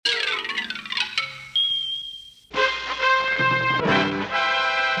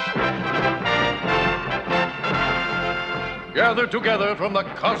gathered together from the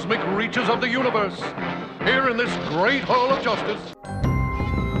cosmic reaches of the universe, here in this great hall of justice.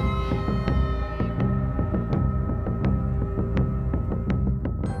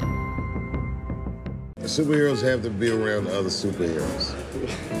 Superheroes have to be around other superheroes.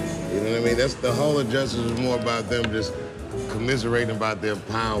 You know what I mean? That's the Hall of Justice is more about them just commiserating about their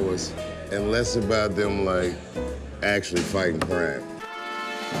powers and less about them, like, actually fighting crime.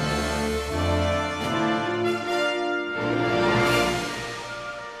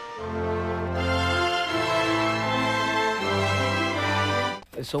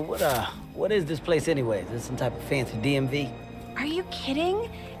 So what is this place anyways? Is this some type of fancy DMV? Are you kidding?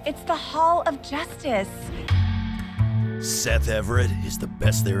 It's the Hall of Justice. Seth Everett is the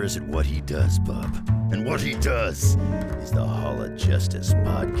best there is at what he does, bub. And what he does is the Hall of Justice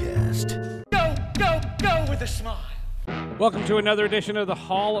podcast. Go, go, go with a smile. Welcome to another edition of the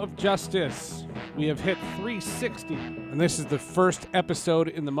Hall of Justice. We have hit 360, and this is the first episode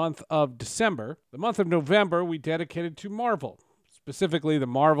in the month of December. The month of November we dedicated to Marvel, specifically the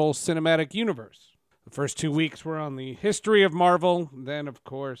Marvel Cinematic Universe. The first 2 weeks were on the history of Marvel, then, of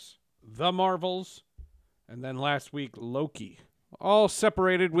course, the Marvels, and then last week, Loki. All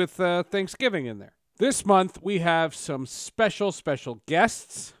separated with Thanksgiving in there. This month, we have some special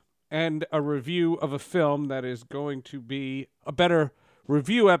guests and a review of a film that is going to be a better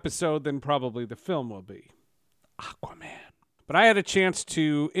review episode than probably the film will be. Aquaman. But I had a chance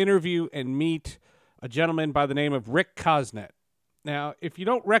to interview and meet a gentleman by the name of Rick Cosnett. Now, if you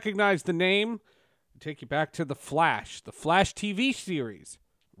don't recognize the name, I'll take you back to The Flash TV series.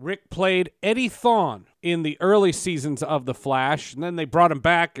 Rick played Eddie Thawne in the early seasons of The Flash, and then they brought him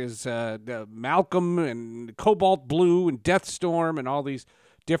back as Malcolm and Cobalt Blue and Deathstorm and all these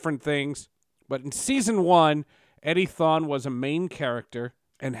different things. But in season 1, Eddie Thawne was a main character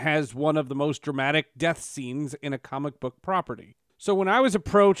and has one of the most dramatic death scenes in a comic book property. So when I was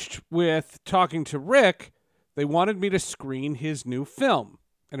approached with talking to Rick, they wanted me to screen his new film,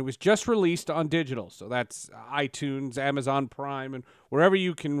 and it was just released on digital. So that's iTunes, Amazon Prime, and wherever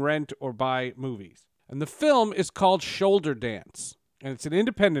you can rent or buy movies. And the film is called Shoulder Dance, and it's an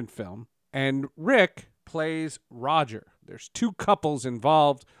independent film, and Rick plays Roger. There's 2 couples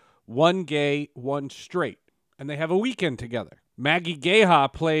involved, one gay, one straight, and they have a weekend together. Maggie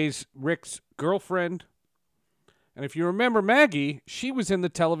Gyllenhaal plays Rick's girlfriend, and if you remember Maggie, she was in the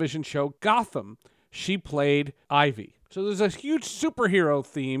television show Gotham. She played Ivy. So there's a huge superhero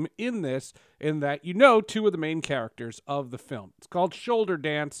theme in this, in that you know 2 of the main characters of the film. It's called Shoulder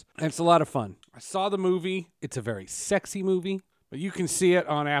Dance, and it's a lot of fun. I saw the movie. It's a very sexy movie, but you can see it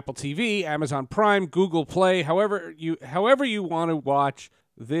on Apple TV, Amazon Prime, Google Play, however you want to watch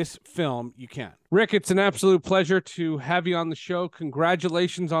this film, you can. Rick, it's an absolute pleasure to have you on the show.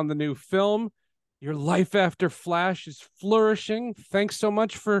 Congratulations on the new film. Your life after Flash is flourishing. Thanks so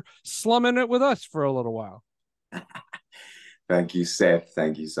much for slumming it with us for a little while. Thank you, Seth.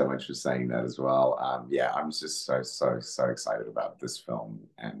 Thank you so much for saying that as well. I'm just so excited about this film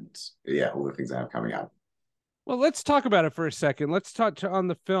and all the things that have coming up. Well, let's talk about it for a second. Let's touch on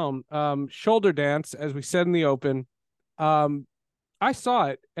the film. Shoulder Dance, as we said in the open. I saw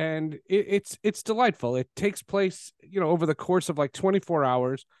it, and it's delightful. It takes place, over the course of like 24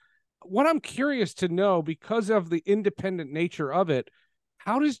 hours. What I'm curious to know, because of the independent nature of it,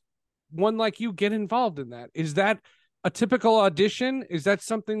 how does one like you get involved in that? Is that a typical audition? Is that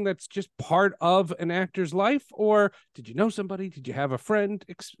something that's just part of an actor's life? Or did you know somebody? Did you have a friend?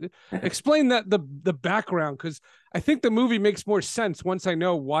 Explain that the background, because I think the movie makes more sense once I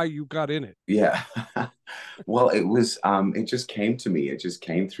know why you got in it. Yeah. Well, it was, it just came to me. It just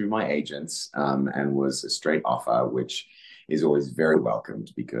came through my agents and was a straight offer, which is always very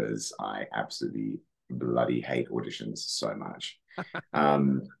welcomed because I absolutely bloody hate auditions so much. I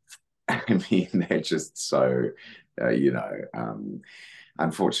mean, they're just so,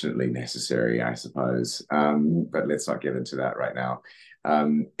 unfortunately necessary, I suppose. But let's not get into that right now.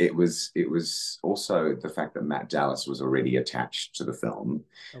 It was also the fact that Matt Dallas was already attached to the film.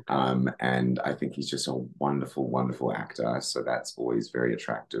 Okay. And I think he's just a wonderful, wonderful actor. So that's always very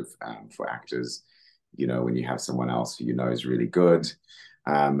attractive for actors, when you have someone else who is really good.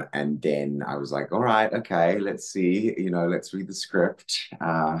 And then I was like, all right, okay, let's see, let's read the script,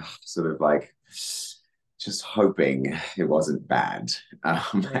 sort of like just hoping it wasn't bad.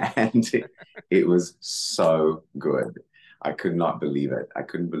 And it was so good. I could not believe it. I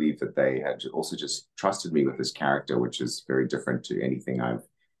couldn't believe that they had also just trusted me with this character, which is very different to anything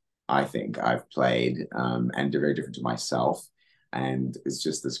I think I've played, and very different to myself. And it's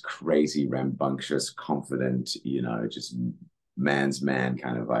just this crazy, rambunctious, confident, just man's man,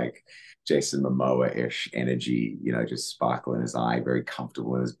 kind of like Jason Momoa-ish energy, you know, just sparkle in his eye, very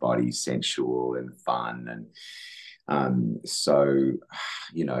comfortable in his body, sensual and fun. And so,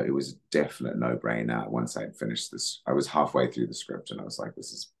 you know, it was a definite no-brainer. Once I'd finished this, I was halfway through the script and I was like,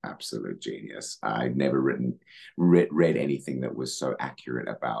 this is absolute genius. I'd never read anything that was so accurate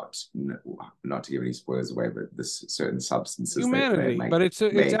about, not to give any spoilers away, but this certain substances. Humanity, but it's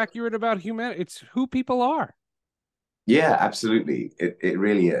accurate about humanity. It's who people are. Yeah, absolutely. It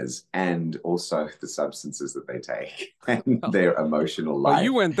really is. And also the substances that they take and their emotional life. Well,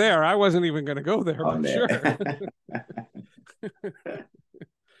 you went there. I wasn't even going to go there, but sure.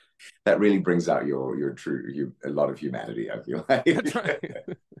 That really brings out your true, a lot of humanity, I feel like. That's right.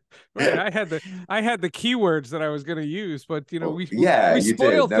 Right. I had the keywords that I was going to use, but you know, we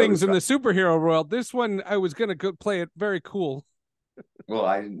spoil things in the superhero world. This one, I was going to play it very cool. Well,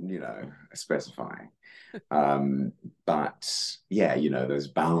 I didn't, you know, specify. But yeah, you know, those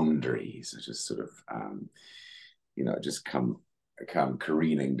boundaries are just sort of, you know, just come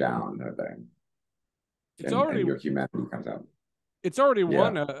careening down, don't they? And your humanity comes out. It's already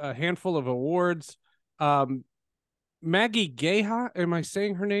won a handful of awards. Maggie Geha, am I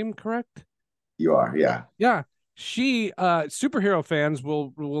saying her name correct? You are, yeah. Yeah. She, superhero fans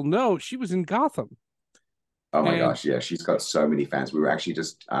will know she was in Gotham. Oh my gosh, yeah, she's got so many fans. We were actually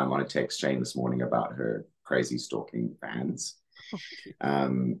just on a text chain this morning about her crazy stalking fans.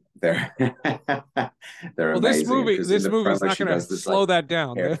 They're well, amazing. This movie's not going to slow that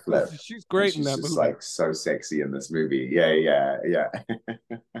down. She's great in that movie. She's like so sexy in this movie. Yeah.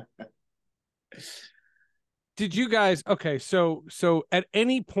 Did you guys? Okay, so at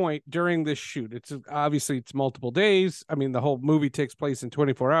any point during this shoot, it's multiple days. I mean, the whole movie takes place in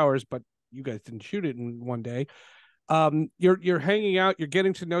 24 hours, but you guys didn't shoot it in one day. You're hanging out, you're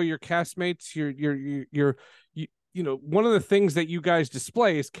getting to know your castmates, you know, one of the things that you guys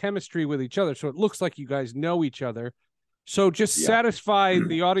display is chemistry with each other. So it looks like you guys know each other. So just satisfy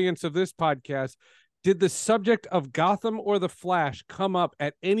the audience of this podcast. Did the subject of Gotham or The Flash come up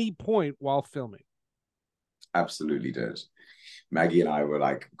at any point while filming? Absolutely did. Maggie and I were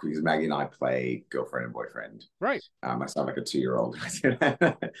like, because Maggie and I play girlfriend and boyfriend. Right. I sound like a 2-year-old.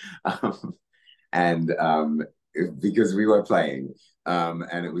 Because we were playing,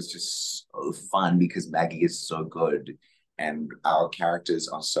 and it was just so fun because Maggie is so good and our characters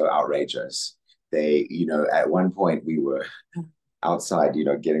are so outrageous. They, you know, at one point we were outside, you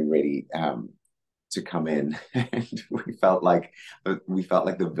know, getting ready to come in, and we felt like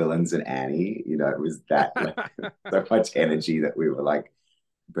the villains in Annie. You know, it was that like, so much energy that we were like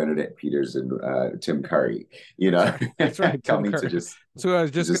Bernadette Peters and Tim Curry. You know, that's right. coming to just. So I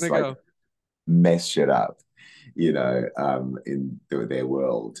was just gonna go mess shit up. You know, in their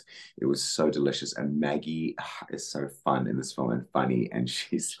world. It was so delicious. And Maggie is so fun in this film and funny. And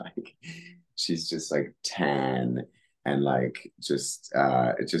she's just like tan and like just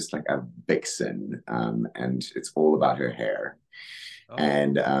like a vixen. And it's all about her hair. Oh.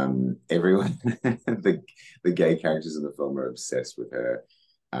 And everyone, the gay characters in the film are obsessed with her.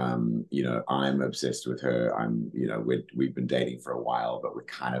 You know, I'm obsessed with her. You know, we've been dating for a while, but we're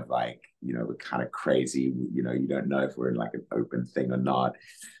kind of like, you know, we're kind of crazy. You know, you don't know if we're in like an open thing or not.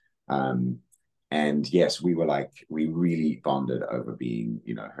 And yes, we really bonded over being,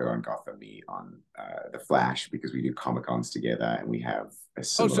 you know, her on Gotham, me on The Flash, because we do Comic-Cons together and we have a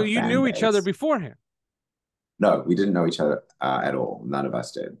similar so you knew each other beforehand? No, we didn't know each other at all. None of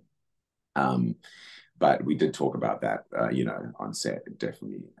us did. But we did talk about that, you know, on set. It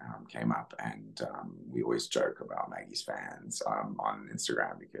definitely came up. And we always joke about Maggie's fans on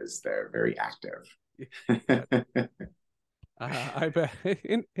Instagram because they're very active. I bet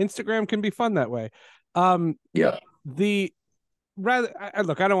Instagram can be fun that way. Yeah.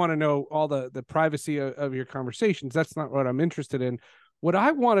 Look, I don't want to know all the privacy of your conversations. That's not what I'm interested in. What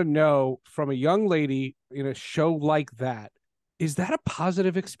I want to know from a young lady in a show like that, is that a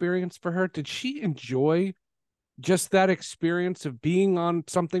positive experience for her? Did she enjoy just that experience of being on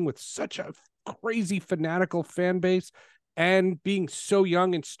something with such a crazy fanatical fan base and being so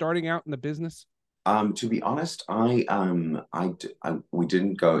young and starting out in the business? To be honest, we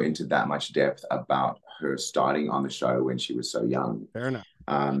didn't go into that much depth about her starting on the show when she was so young. Fair enough.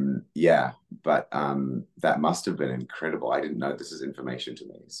 Yeah, but that must have been incredible. I didn't know this is information to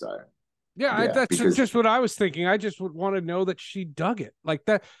me, so. That's just what I was thinking. I just would want to know that she dug it. Like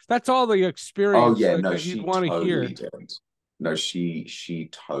that's all the experience. Oh yeah, no, that she you'd want to hear. Did. No, she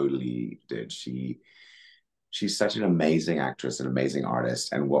totally did. She's such an amazing actress, an amazing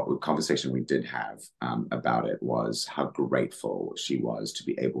artist. And what conversation we did have about it was how grateful she was to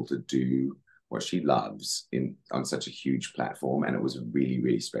be able to do what she loves on such a huge platform, and it was a really,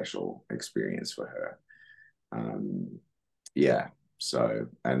 really special experience for her. Yeah. So,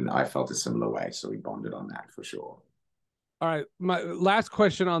 and I felt a similar way, so we bonded on that for sure. All right, my last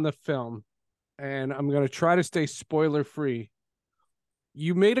question on the film, and I'm going to try to stay spoiler free.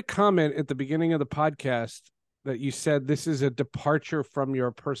 You made a comment at the beginning of the podcast that you said this is a departure from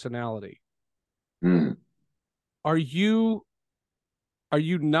your personality. Mm. Are you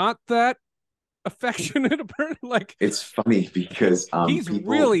not that affectionate a person? Like, it's funny because he's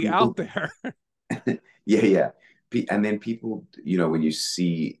really out there. Yeah. And then people, when you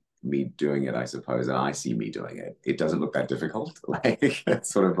see me doing it, I suppose, and I see me doing it, it doesn't look that difficult. Like,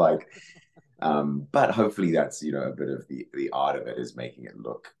 it's sort of like, but hopefully that's, a bit of the art of it is making it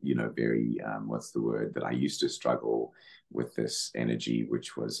look, very, what's the word that I used to struggle with this energy,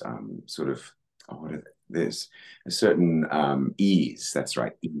 which was sort of, there's a certain ease. That's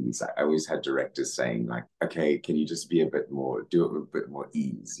right, ease. I always had directors saying like, okay, can you just be a bit more, do it with a bit more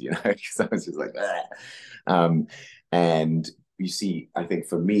ease, because I was just like, and you see, I think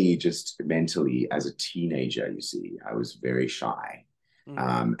for me, just mentally as a teenager, you see, I was very shy.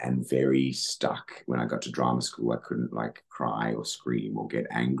 And very stuck. When I got to drama school, I couldn't like cry or scream or get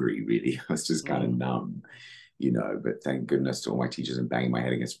angry, really. I was just kind of numb, but thank goodness to all my teachers and banging my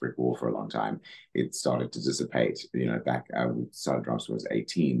head against a brick wall for a long time, it started to dissipate. Back I started drama school when I was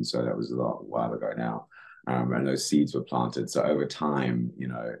 18, so that was a while ago now. And those seeds were planted. So over time,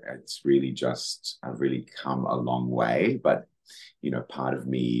 it's really just, I've really come a long way. But, part of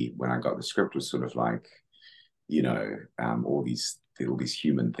me, when I got the script, was sort of like, all these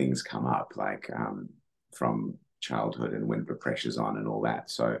human things come up, like from childhood and when the pressure's on and all that.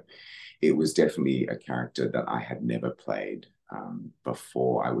 So it was definitely a character that I had never played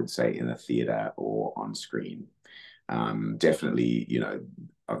before, I would say, in a theater or on screen. Definitely,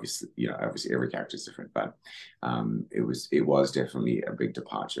 obviously every character is different, but it was definitely a big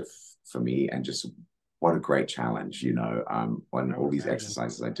departure for me, and just what a great challenge, on all these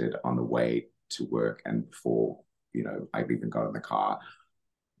exercises I did on the way to work and before, I've even got in the car,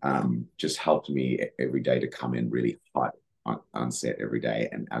 just helped me every day to come in really hot on set every day.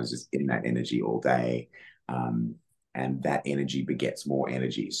 And I was just in that energy all day. And that energy begets more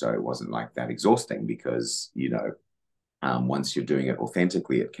energy. So it wasn't like that exhausting because, once you're doing it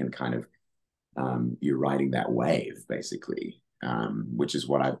authentically, it can kind of, you're riding that wave basically, which is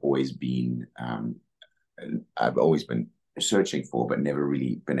what I've always been searching for, but never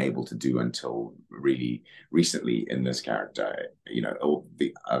really been able to do until really recently in this character. All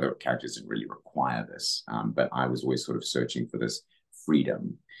the other characters didn't really require this, but I was always sort of searching for this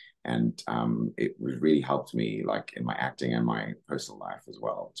freedom, and it really helped me, like in my acting and my personal life as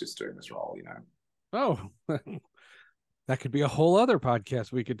well, just doing this role. Oh, that could be a whole other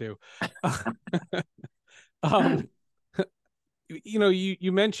podcast we could do.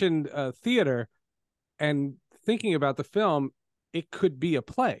 You mentioned theater, and thinking about the film, it could be a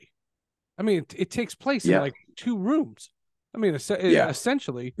play. I mean, it takes place in like 2 rooms. I mean,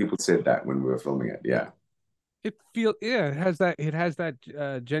 essentially. People said that when we were filming it. Yeah. It has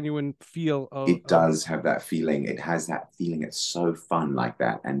that genuine feel of. It does have that feeling. It has that feeling. It's so fun like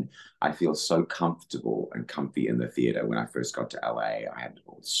that. And I feel so comfortable and comfy in the theater. When I first got to LA, I had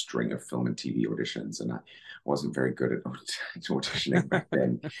a string of film and TV auditions, and I wasn't very good at auditioning back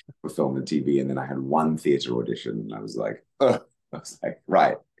then for film and TV. And then I had one theater audition, and I was like,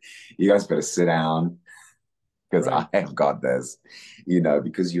 right, you guys better sit down, because I have got this,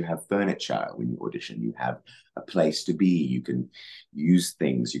 because you have furniture when you audition, you have a place to be, you can use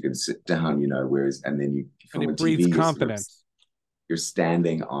things, you can sit down, whereas, and then you film and it breeds TV, confidence. You're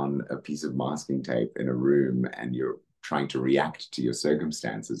standing on a piece of masking tape in a room, and you're trying to react to your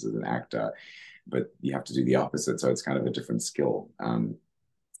circumstances as an actor, but you have to do the opposite. So it's kind of a different skill,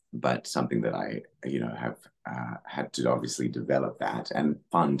 but something that I, have had to obviously develop that, and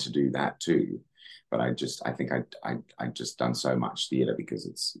fun to do that too. But I think I just done so much theater because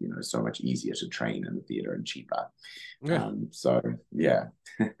it's, so much easier to train in the theater and cheaper. Yeah. So yeah.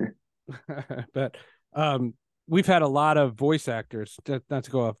 But we've had a lot of voice actors, not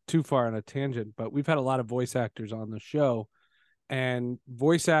to go off too far on a tangent, but we've had a lot of voice actors on the show, and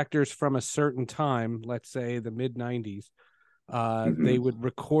voice actors from a certain time, let's say the mid 90s, they would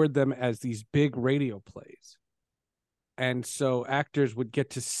record them as these big radio plays. And so actors would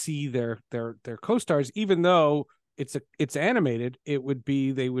get to see their co-stars, even though it's animated. It would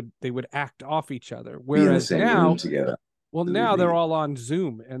be they would act off each other. Whereas now, together. Well, now they're all on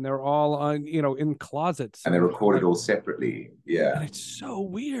Zoom, and they're all on, in closets, and they're recorded all separately. Yeah, and it's so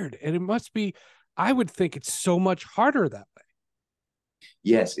weird. And it must be, I would think it's so much harder that way.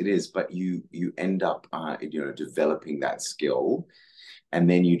 Yes, it is. But you end up developing that skill, and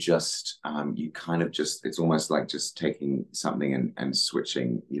then you kind of just, it's almost like just taking something and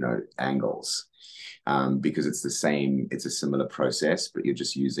switching angles, because it's a similar process, but you're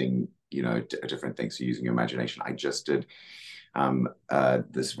just using a different things. So using your imagination. I just did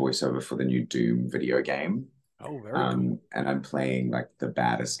this voiceover for the new Doom video game. Oh, very cool. And I'm playing like the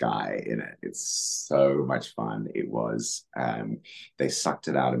baddest guy in it. It's so much fun. It was, they sucked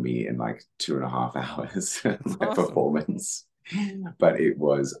it out of me in like 2.5 hours, my awesome. performance. But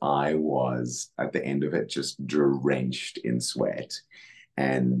I was at the end of it just drenched in sweat.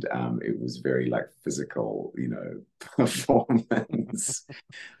 And it was very like physical, performance.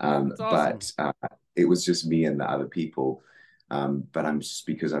 That's awesome. But it was just me and the other people. But I'm just,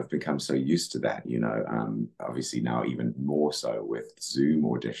 because I've become so used to that, obviously now even more so with Zoom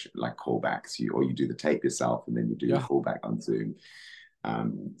audition, like callbacks, or you do the tape yourself and then you do the callback on Zoom.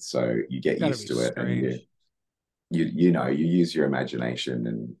 So you get used to it, and you use your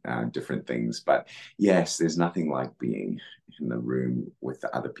imagination and different things. But yes, there's nothing like being in the room with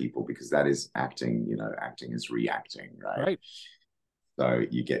the other people, because that is acting. Acting is reacting, right? So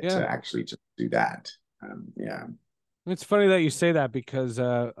you get to actually just do that. Yeah. It's funny that you say that, because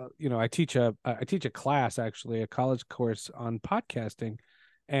I teach a class, actually a college course on podcasting,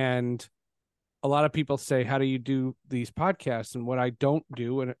 and a lot of people say, how do you do these podcasts? And what I don't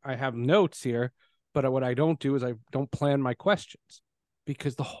do, and I have notes here, but what I don't do is I don't plan my questions,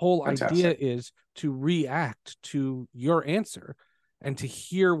 because the whole idea is to react to your answer and to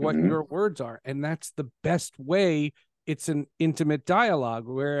hear what your words are. And that's the best way. It's an intimate dialogue.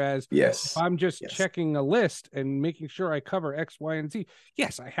 Whereas if I'm just checking a list and making sure I cover X, Y, and Z,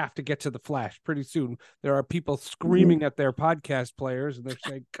 yes, I have to get to the flash pretty soon. There are people screaming at their podcast players, and they're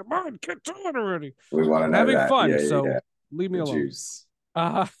saying, come on, get to it already. We want to know having that. fun. So leave me alone. Juice.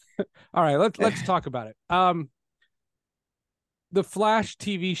 All right, let's talk about it. The Flash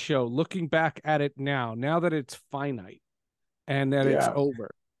TV show, looking back at it now that it's finite and that it's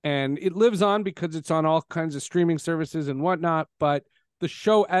over, and it lives on because it's on all kinds of streaming services and whatnot, but the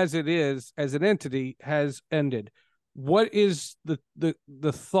show as it is, as an entity, has ended. What is the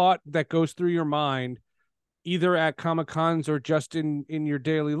thought that goes through your mind, either at Comic-Cons or just in your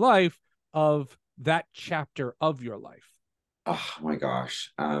daily life, of that chapter of your life? Oh my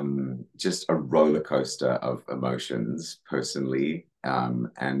gosh. Just a roller coaster of emotions, personally,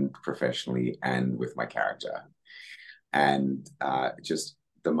 and professionally, and with my character. And just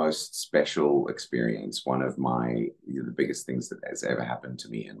the most special experience, one of the biggest things that has ever happened to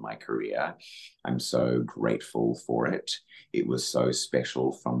me in my career. I'm so grateful for it. It was so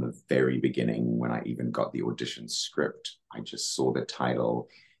special from the very beginning. When I even got the audition script, I just saw the title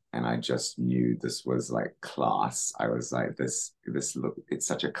and I just knew this was like class. I was like, this look, it's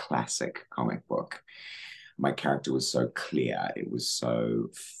such a classic comic book. My character was so clear. It was so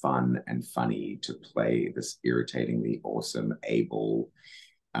fun and funny to play this irritatingly awesome, able,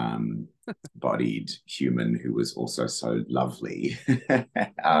 bodied human who was also so lovely.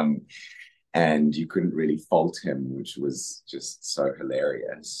 And you couldn't really fault him, which was just so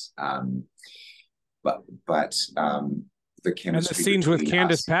hilarious. But the chemistry, and the scenes with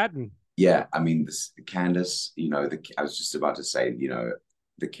Candace us, Patton. Yeah, I mean, Candace, I was just about to say,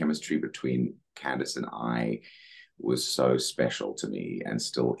 the chemistry between Candace and I was so special to me, and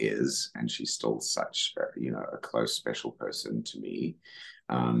still is, and she's still such a close, special person to me.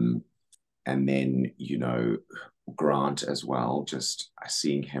 And then Grant as well, just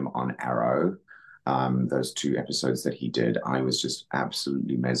seeing him on Arrow, those 2 episodes that he did, I was just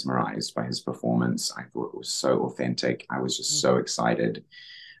absolutely mesmerized by his performance. I thought it was so authentic. I was just so excited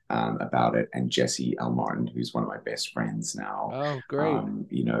about it. And Jesse Elmorn, who's one of my best friends now. Oh, great.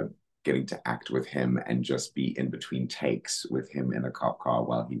 Getting to act with him and just be in between takes with him in a cop car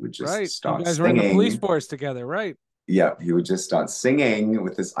while he would just start you guys singing. were in the police force together, right? Yeah, he would just start singing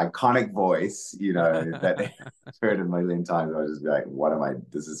with this iconic voice, that I've heard a million times. I would just be like,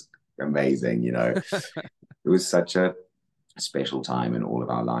 this is amazing, It was such a special time in all of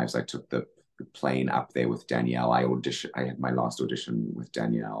our lives. I took the plane up there with Danielle. I had my last audition with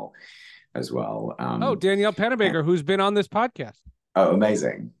Danielle as well. Danielle Pennebaker, who's been on this podcast. Oh,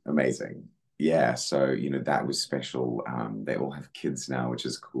 amazing. Yeah, so that was special. They all have kids now, which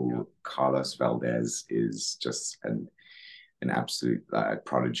is cool. Yeah. Carlos Valdez is just an absolute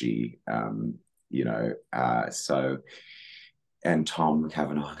prodigy. And Tom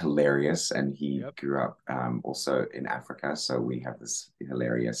Cavanaugh, hilarious, and he grew up also in Africa. So we have this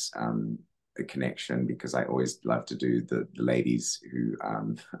hilarious connection, because I always love to do the ladies who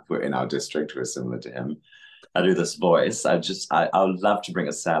were in our district who are similar to him. I do this voice. I would love to bring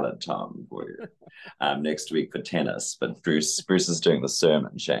a salad, Tom, for you next week for tennis, but Bruce is doing the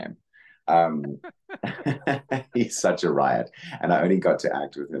sermon, shame. Um, he's such a riot, and I only got to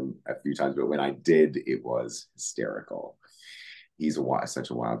act with him a few times, but when I did, it was hysterical. He's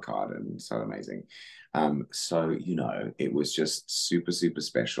such a wild card and so amazing. So it was just super, super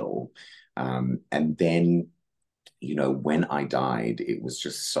special. And then when I died, it was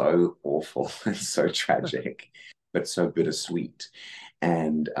just so awful and so tragic, but so bittersweet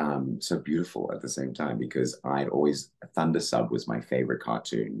and so beautiful at the same time, because Thunder Sub was my favorite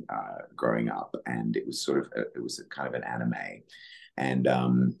cartoon growing up, and it was it was kind of an anime. And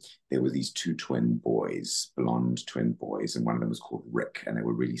there were these two blonde twin boys, and one of them was called Rick, and they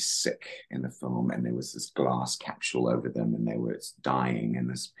were really sick in the film, and there was this glass capsule over them, and they were dying, and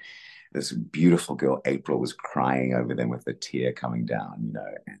this beautiful girl, April, was crying over them with a tear coming down,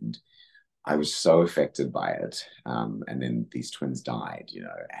 and I was so affected by it. And then these twins died, and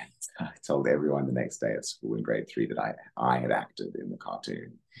I told everyone the next day at school in grade 3 that I had acted in the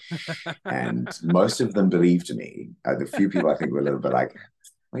cartoon. And most of them believed me. The few people I think were a little bit like,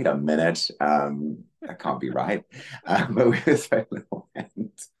 wait a minute, that can't be right. But we were so little. And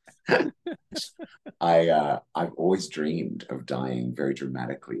I've always dreamed of dying very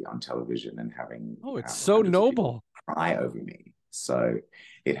dramatically on television and having it's so noble cry over me. So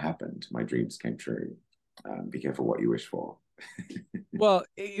it happened. My dreams came true. Be careful what you wish for. Well,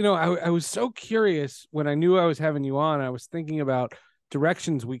 I was so curious when I knew I was having you on. I was thinking about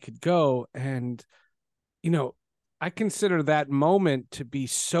directions we could go, and I consider that moment to be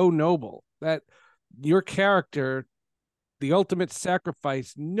so noble, that your character, the ultimate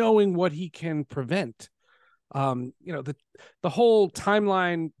sacrifice, knowing what he can prevent. The whole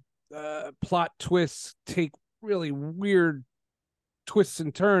timeline plot twists take really weird twists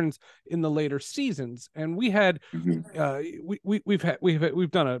and turns in the later seasons, and we had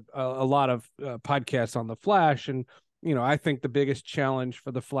we've done a lot of podcasts on the Flash, and I think the biggest challenge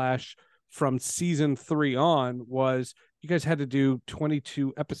for the Flash from season 3 on was you guys had to do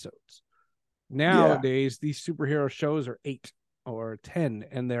 22 episodes. Nowadays, these superhero shows are 8 or 10,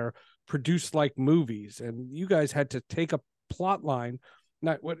 and they're produced like movies, and you guys had to take a plot line.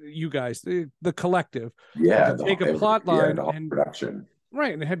 Not what you guys, the collective, take a plot line and production,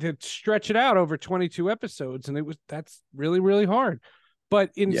 right, and had to stretch it out over 22 episodes, and that's really, really hard. But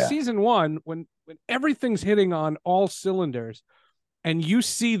in season 1, when everything's hitting on all cylinders, and you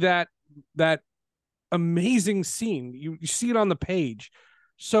see that amazing scene, you see it on the page.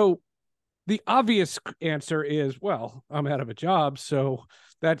 So the obvious answer is, well, I'm out of a job, so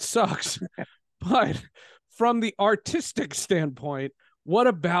that sucks. But from the artistic standpoint, what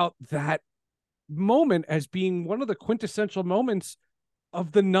about that moment as being one of the quintessential moments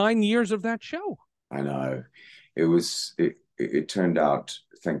of the 9 years of that show? I know. It turned out,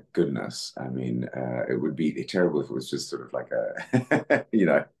 thank goodness. I mean, it would be terrible if it was just sort of like a,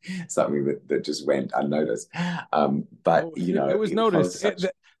 something that just went unnoticed. But, it was noticed.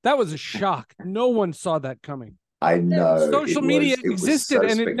 That was a shock. No one saw that coming. I know. Social media existed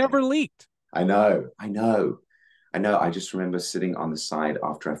and it never leaked. I know. I just remember sitting on the side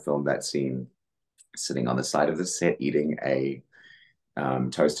after I filmed that scene, sitting on the side of the set eating a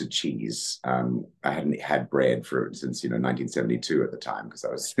toasted cheese. I hadn't had bread since 1972 at the time, because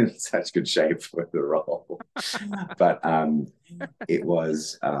I was in such good shape for the role. But it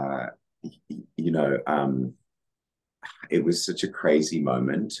was it was such a crazy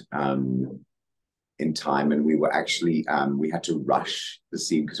moment in time, and we were actually we had to rush the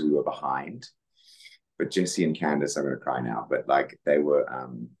scene because we were behind. But Jesse and Candace, I'm going to cry now, but like they were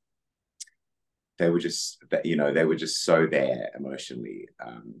just so there emotionally,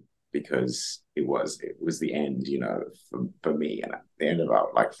 because it was the end, for me, and the end of our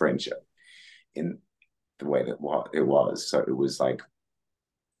like friendship in the way that it was. So it was like,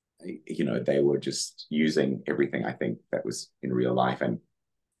 they were just using everything I think that was in real life. And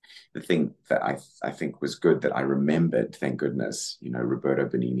the thing that I think was good that I remembered, thank goodness, Roberto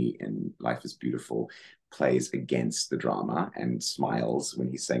Benigni in Life is Beautiful plays against the drama and smiles when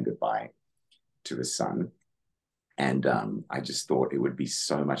he's saying goodbye to his son. And I just thought it would be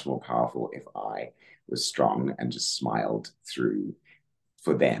so much more powerful if I was strong and just smiled through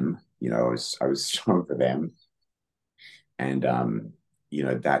for them. I was strong for them. And,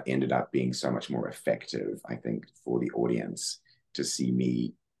 that ended up being so much more effective, I think, for the audience to see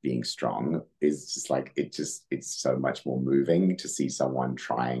me being strong. Is just like, it's so much more moving to see someone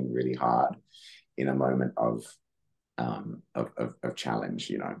trying really hard in a moment of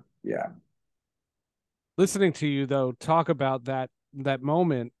challenge, Yeah. Listening to you though talk about that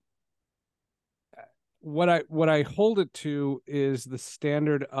moment, what I hold it to is the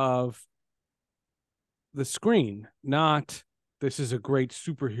standard of the screen, not this is a great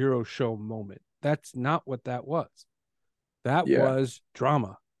superhero show moment. That's not what that was. That was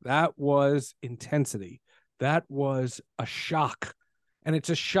drama. That was intensity. That was a shock. And it's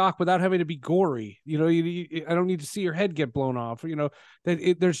a shock without having to be gory. You know, I don't need to see your head get blown off. You know,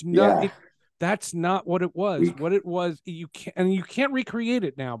 there's not. That's not what it was. What it was, you can't recreate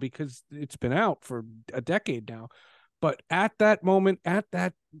it now because it's been out for a decade now. But at that moment, at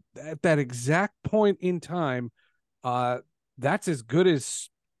that exact point in time, that's as good as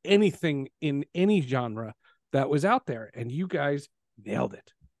anything in any genre that was out there, and you guys nailed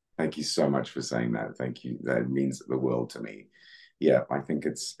it. Thank you so much for saying that. Thank you. That means the world to me. Yeah, I think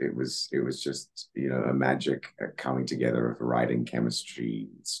it was just, you know, a magic coming together of a writing, chemistry,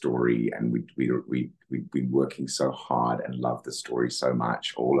 story, and we'd been working so hard and loved the story so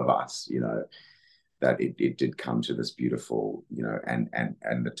much, all of us, you know, that it did come to this beautiful, you know, and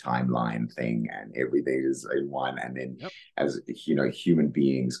the timeline thing and everything is in one. And then as, you know, human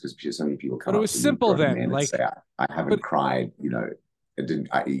beings, because so many people come but it up was to simple me then, and like say, I haven't cried, you know,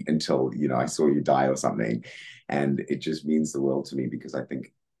 until, you know, I saw you die or something. And it just means the world to me because I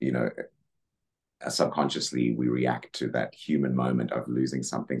think, you know, subconsciously we react to that human moment of losing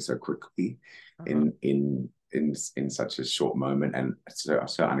something so quickly in such a short moment and so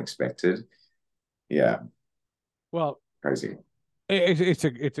unexpected. Yeah. Well, crazy. It's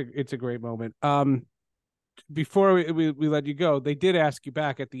a great moment. Before we let you go, they did ask you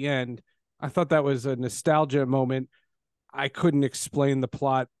back at the end. I thought that was a nostalgia moment. I couldn't explain the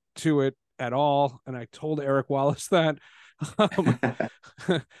plot to it at all, and I told Eric Wallace that I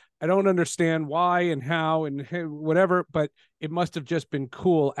don't understand why and how and whatever, but it must have just been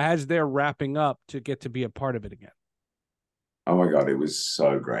cool as they're wrapping up to get to be a part of it again. Oh my God, it was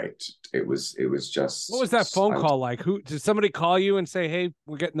so great. It was just. What was that phone call like? Who did somebody call you and say, "Hey,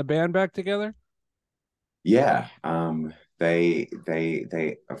 we're getting the band back together"? Yeah, they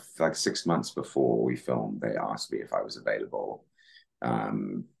like 6 months before we filmed, they asked me if I was available,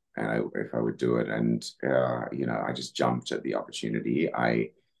 and if I would do it, and you know, I just jumped at the opportunity.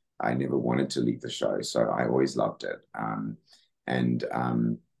 I never wanted to leave the show, so I always loved it, and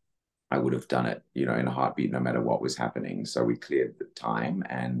I would have done it, you know, in a heartbeat, no matter what was happening. So we cleared the time,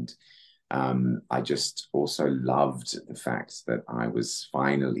 and I just also loved the fact that I was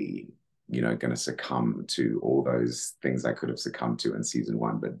finally, you know, going to succumb to all those things I could have succumbed to in season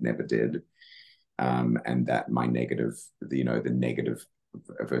one, but never did. And that my negative, you know, the negative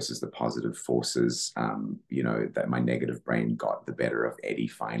versus the positive forces, you know, that my negative brain got the better of Eddie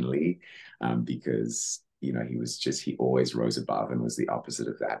finally, because, you know, he always rose above and was the opposite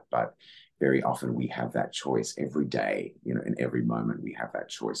of that. But very often we have that choice every day, you know, in every moment we have that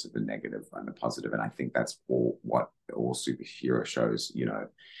choice of the negative and the positive. And I think that's what all superhero shows, you know,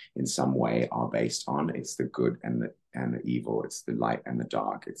 in some way are based on. It's the good and the evil. It's the light and the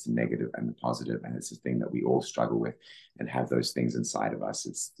dark. It's the negative and the positive. And it's the thing that we all struggle with and have those things inside of us.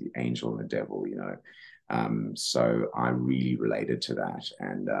 It's the angel and the devil, you know. So I really related to that.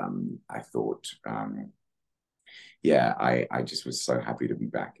 And I thought, yeah, I just was so happy to be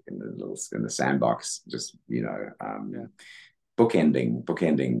back in the sandbox, just, you know,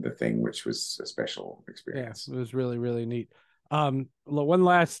 bookending the thing, which was a special experience. Yeah, it was really, really neat. One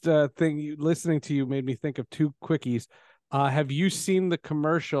last thing, listening to you made me think of two quickies. Have you seen the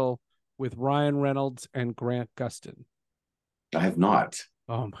commercial with Ryan Reynolds and Grant Gustin? I have not.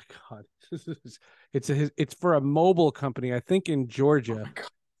 Oh my God. It's for a mobile company, I think in Georgia. Oh,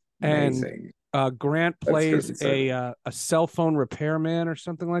 amazing. And Grant plays a cell phone repairman or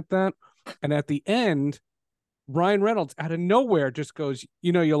something like that. And at the end, Ryan Reynolds out of nowhere just goes,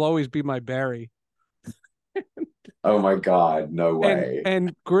 "You know, you'll always be my Barry." Oh my God, no way.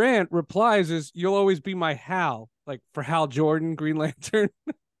 And Grant replies is, "You'll always be my Hal," like for Hal Jordan, Green Lantern.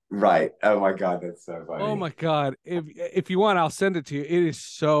 Right. Oh my God, that's so funny. Oh my God. If you want, I'll send it to you. It is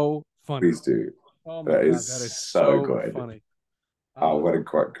so funny. Please do. Oh my God, that is so good. Funny. Oh, what a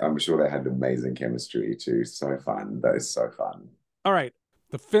quote. I'm sure they had amazing chemistry too. So fun. That is so fun. All right.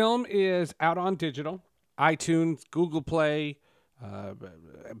 The film is out on digital, iTunes, Google Play,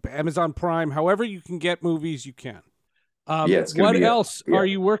 Amazon Prime, however you can get movies, you can. What else are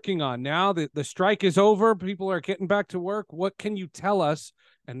you working on now that the strike is over? People are getting back to work. What can you tell us?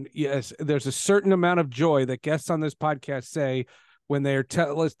 And yes, there's a certain amount of joy that guests on this podcast say when they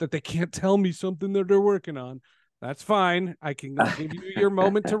tell us that they can't tell me something that they're working on. That's fine. I can give you your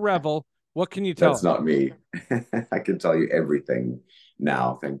moment to revel. What can you tell us? That's not me. I can tell you everything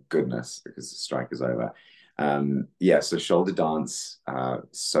now, thank goodness, because the strike is over. So Shoulder Dance,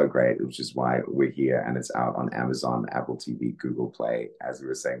 so great, which is why we're here, and it's out on Amazon, Apple TV, Google Play, as we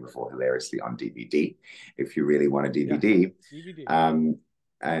were saying before, hilariously on DVD, if you really want a DVD. Yeah, DVD.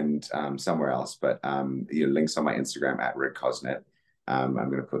 And somewhere else, but links on my Instagram at Rick Cosnett. I'm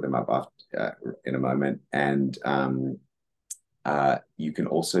going to put them up in a moment, and you can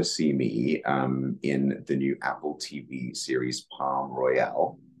also see me in the new Apple TV series Palm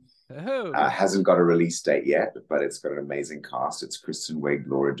Royale. Hasn't got a release date yet, but it's got an amazing cast. It's Kristen Wiig,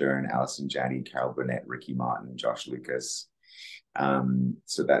 Laura Dern, Alison Janney, Carol Burnett, Ricky Martin, Josh Lucas.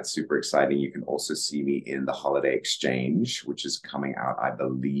 So that's super exciting. You can also see me in The Holiday Exchange, which is coming out, I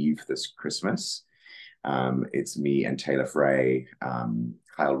believe, this Christmas. It's me and Taylor Frey.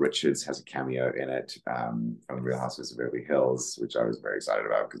 Kyle Richards has a cameo in it from The Real Housewives of Beverly Hills, which I was very excited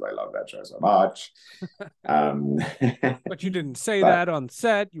about because I love that show so much. But you didn't say that on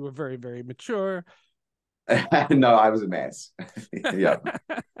set. You were very, very mature. No, I was a mess. Yeah.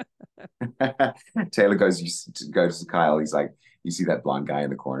 Taylor goes to Kyle. He's like, you see that blonde guy in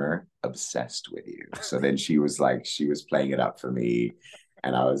the corner? Obsessed with you. So then she was playing it up for me.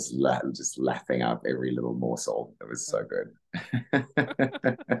 And I was just laughing up every little morsel. It was so good.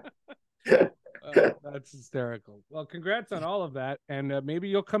 That's hysterical. Well, congrats on all of that. And maybe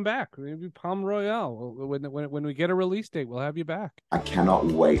you'll come back. Maybe Palm Royale. When we get a release date, we'll have you back. I cannot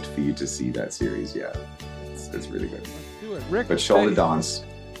wait for you to see that series. Yeah, it's really good. Let's do it. Rick, but Shoulder Dance,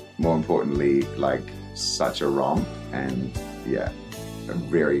 more importantly, like such a romp. And yeah, I'm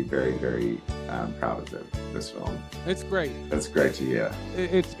very, very, very proud of this film. It's great. That's great to hear.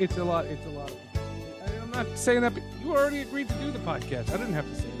 It's a lot. It's a lot. I'm not saying that, but you already agreed to do the podcast. I didn't have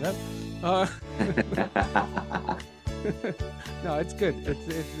to say that. No, it's good.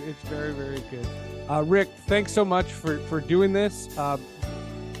 It's very, very good. Rick, thanks so much for doing this.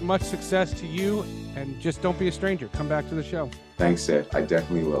 Much success to you, and just don't be a stranger. Come back to the show. Thanks, Sid. I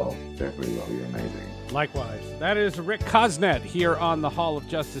definitely will. Definitely will. You're amazing. Likewise. That is Rick Cosnett here on the Hall of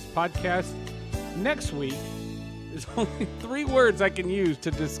Justice podcast. Next week, there's only 3 words I can use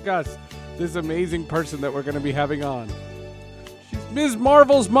to discuss this amazing person that we're going to be having on. She's Ms.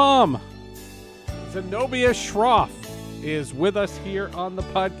 Marvel's mom. Zenobia Shroff is with us here on the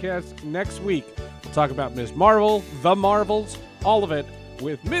podcast next week. We'll talk about Ms. Marvel, the Marvels, all of it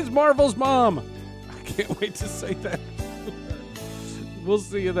with Ms. Marvel's mom. I can't wait to say that. We'll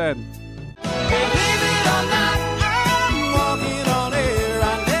see you then. Believe it or not.